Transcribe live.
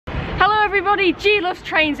everybody, G Loves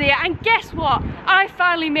Trains here, and guess what? I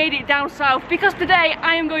finally made it down south because today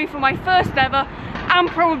I am going for my first ever and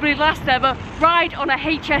probably last ever ride on a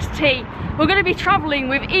HST. We're going to be travelling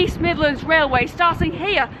with East Midlands Railway, starting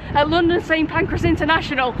here at London St Pancras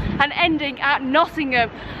International and ending at Nottingham.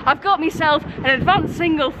 I've got myself an advanced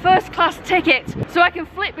single first class ticket so I can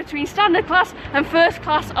flip between standard class and first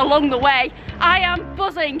class along the way. I am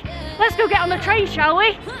buzzing. Let's go get on the train, shall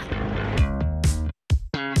we?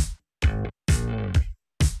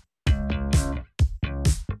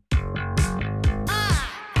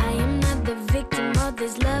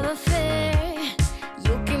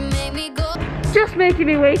 Just making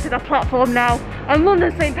my way to the platform now, and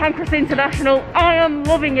London St Pancras International. I am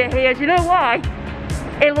loving it here. Do you know why?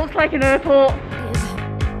 It looks like an airport.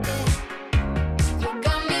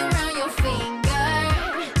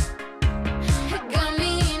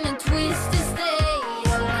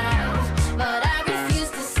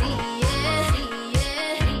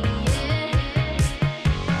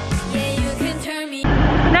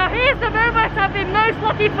 Now here's the moment I've been most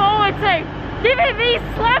looking forward to. Give it these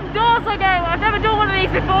slam doors a go. I've never done one of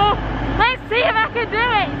these before. Let's see if I can do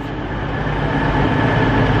it.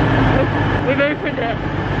 We've opened it.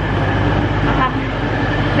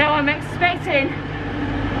 Now I'm expecting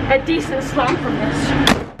a decent slam from this.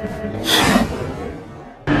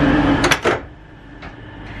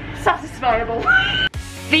 Satisfiable.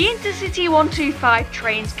 The Intercity 125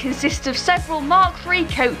 trains consist of several Mark III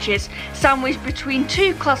coaches sandwiched between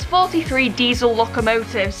two Class 43 diesel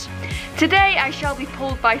locomotives. Today I shall be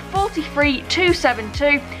pulled by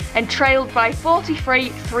 43-272 and trailed by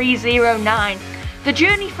 43-309. The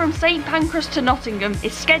journey from St Pancras to Nottingham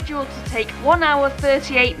is scheduled to take 1 hour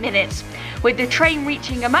 38 minutes, with the train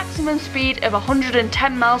reaching a maximum speed of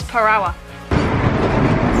 110 miles per hour.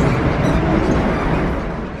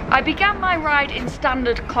 I began my ride in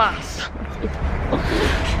standard class.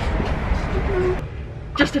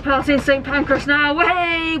 Just departing St Pancras now.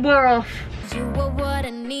 Hey, we're off. You are what I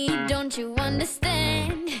need, don't you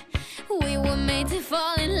understand? We were made to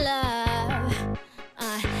fall in love.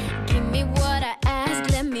 Give me what I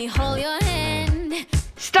ask, let me hold your hand.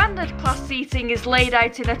 Standard class seating is laid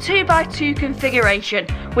out in a 2x2 configuration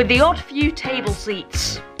with the odd few table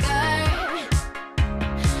seats.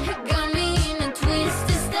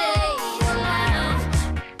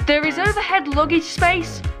 There is overhead luggage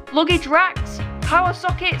space, luggage racks, power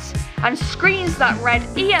sockets and screens that read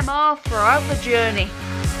EMR throughout the journey.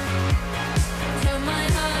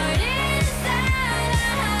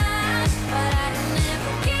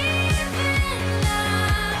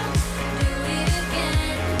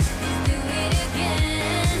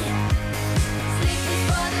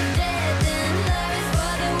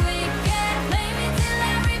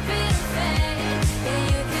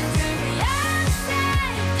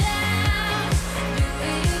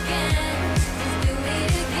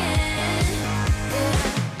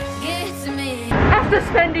 After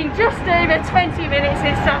spending just over 20 minutes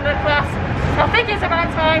in standard class, I think it's about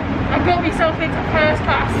time I got myself into first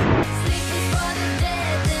class.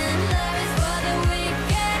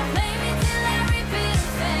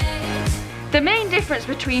 The main difference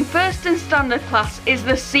between first and standard class is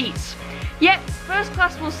the seats. Yet, first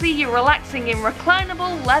class will see you relaxing in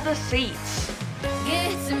reclinable leather seats.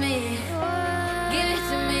 Give it to me, give it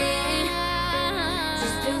to me,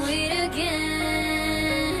 just do it again.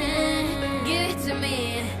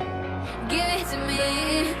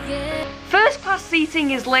 First class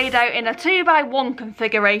seating is laid out in a 2x1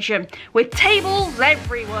 configuration with tables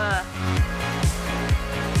everywhere.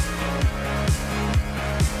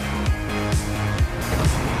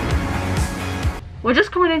 We're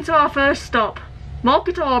just coming into our first stop,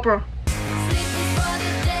 Market Harborough.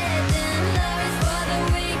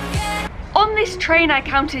 On this train I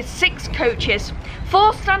counted 6 coaches,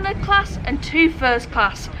 4 standard class and 2 first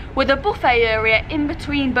class, with a buffet area in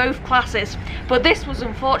between both classes, but this was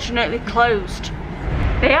unfortunately closed.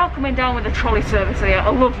 They are coming down with a trolley service here,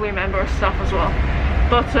 a lovely member of staff as well.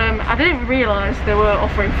 But I didn't realise they were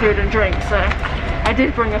offering food and drink, so I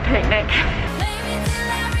did bring a picnic.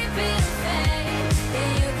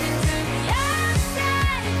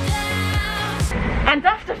 And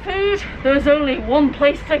after food, there was only one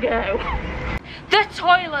place to go. The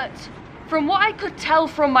toilet! From what I could tell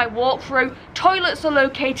from my walkthrough, toilets are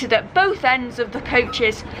located at both ends of the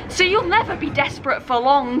coaches, so you'll never be desperate for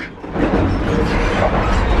long.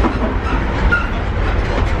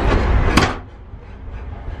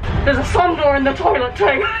 There's a slam door in the toilet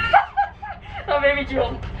too. That made me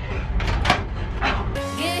jump.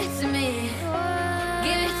 Give it to me,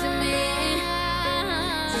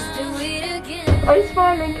 just do it again. I'm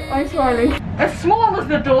smiling, I'm smiling. As small as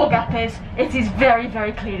the door gap is, it is very,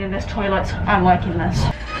 very clean in this toilet. I'm liking this.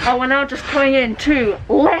 And we're now just coming in to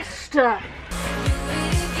Leicester.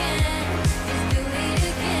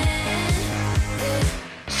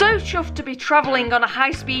 So chuffed to be travelling on a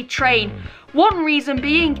high-speed train. One reason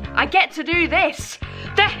being, I get to do this.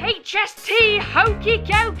 The HST Hokey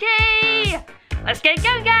Cokey! Let's get it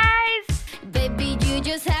going, guys! Baby, you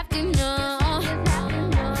just have to know.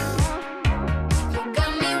 You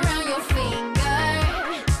got me around your finger.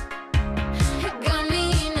 Got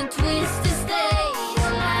me in a twisted state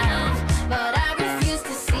of life, but I refuse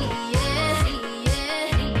to see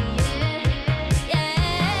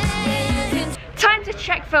it. Time to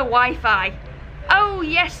check for Wi-Fi. Oh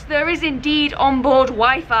yes, there is indeed onboard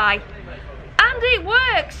Wi-Fi. And it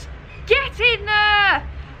works! Get in there!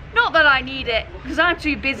 Not that I need it, because I'm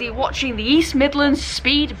too busy watching the East Midlands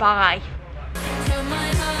speed by.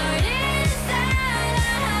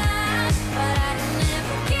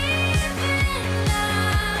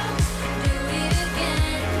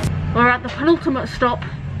 We're at the penultimate stop,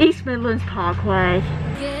 East Midlands Parkway.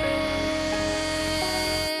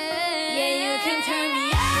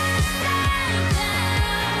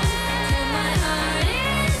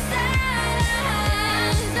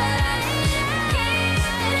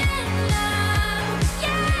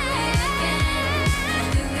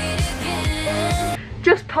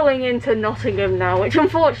 Just pulling into Nottingham now, which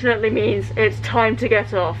unfortunately means it's time to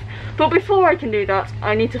get off. But before I can do that,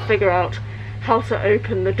 I need to figure out how to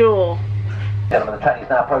open the door. Gentlemen, the train is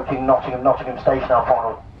now approaching Nottingham Station, our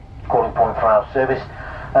final calling point for our service.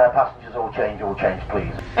 Passengers all change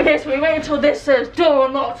please. Okay, so we wait until this says door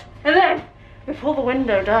unlocked, and then we pull the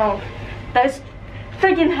window down. That's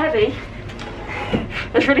friggin' heavy.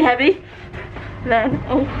 That's really heavy. And then,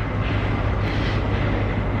 oh.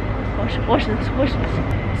 Watch this.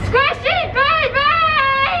 Squishy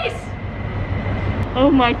babies! Oh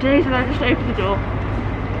my days, and I just opened the door.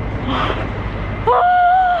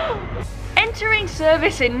 Entering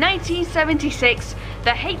service in 1976,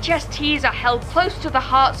 the HSTs are held close to the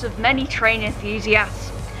hearts of many train enthusiasts.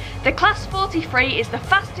 The Class 43 is the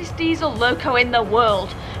fastest diesel loco in the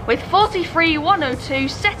world, with 43.102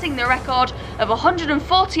 setting the record of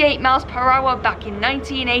 148 miles per hour back in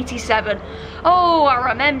 1987. Oh, I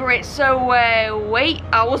remember it, so wait,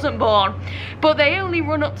 I wasn't born. But they only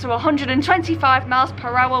run up to 125 miles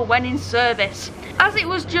per hour when in service. As it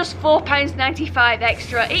was just £4.95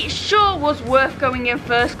 extra, it sure was worth going in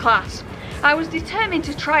first class. I was determined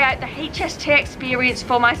to try out the HST experience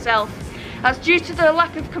for myself, as due to the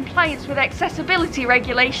lack of compliance with accessibility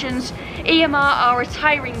regulations, EMR are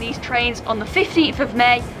retiring these trains on the 15th of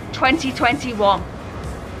May 2021.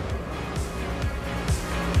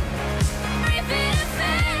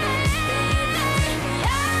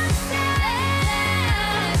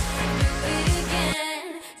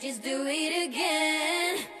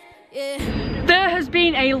 There has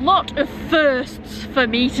been a lot of firsts for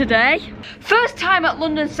me today. First time at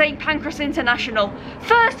London St Pancras International,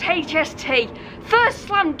 first HST, first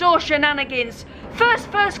slam door shenanigans, first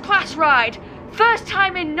class ride, first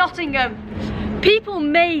time in Nottingham. People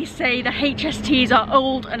may say the HSTs are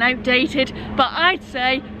old and outdated, but I'd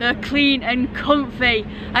say they're clean and comfy.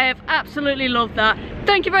 I have absolutely loved that.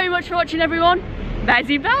 Thank you very much for watching, everyone.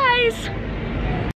 Bye-bye.